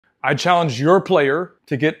I challenge your player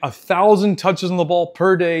to get 1,000 touches on the ball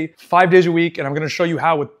per day, 5 days a week, and I'm gonna show you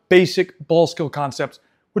how with basic ball skill concepts,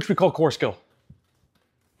 which we call core skill.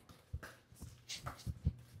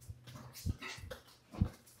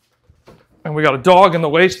 And we got a dog in the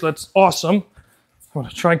way, so that's awesome. I'm gonna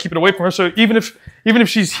try and keep it away from her. So even if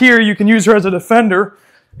she's here, you can use her as a defender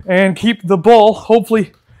and keep the ball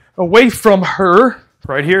hopefully away from her.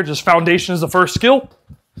 Right here, just foundation is the first skill.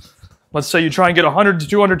 Let's say you try and get 100 to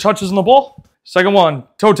 200 touches on the ball. Second one,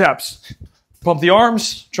 toe taps. Pump the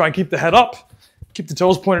arms, try and keep the head up, keep the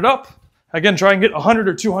toes pointed up. Again, try and get 100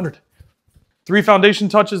 or 200. 3 foundation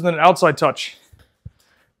touches, then an outside touch.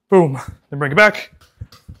 Boom, then bring it back.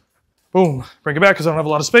 Boom, bring it back because I don't have a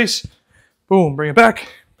lot of space. Boom, bring it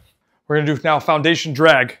back. We're gonna do now foundation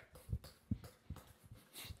drag.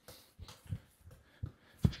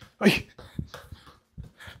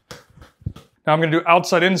 Now I'm going to do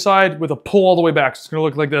outside inside with a pull all the way back. So it's going to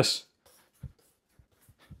look like this.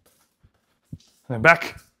 And then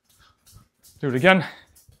back. Do it again.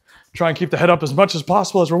 Try and keep the head up as much as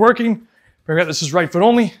possible as we're working. Remember, this is right foot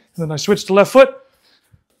only. And then I switch to left foot.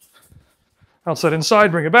 Outside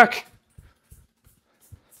inside, bring it back.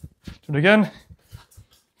 Do it again.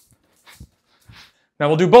 Now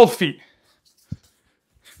we'll do both feet.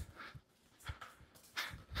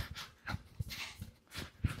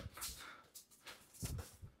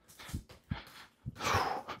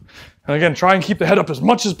 And again, try and keep the head up as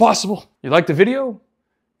much as possible. You like the video?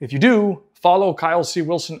 If you do, follow Kyle C.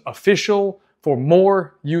 Wilson Official for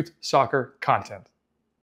more youth soccer content.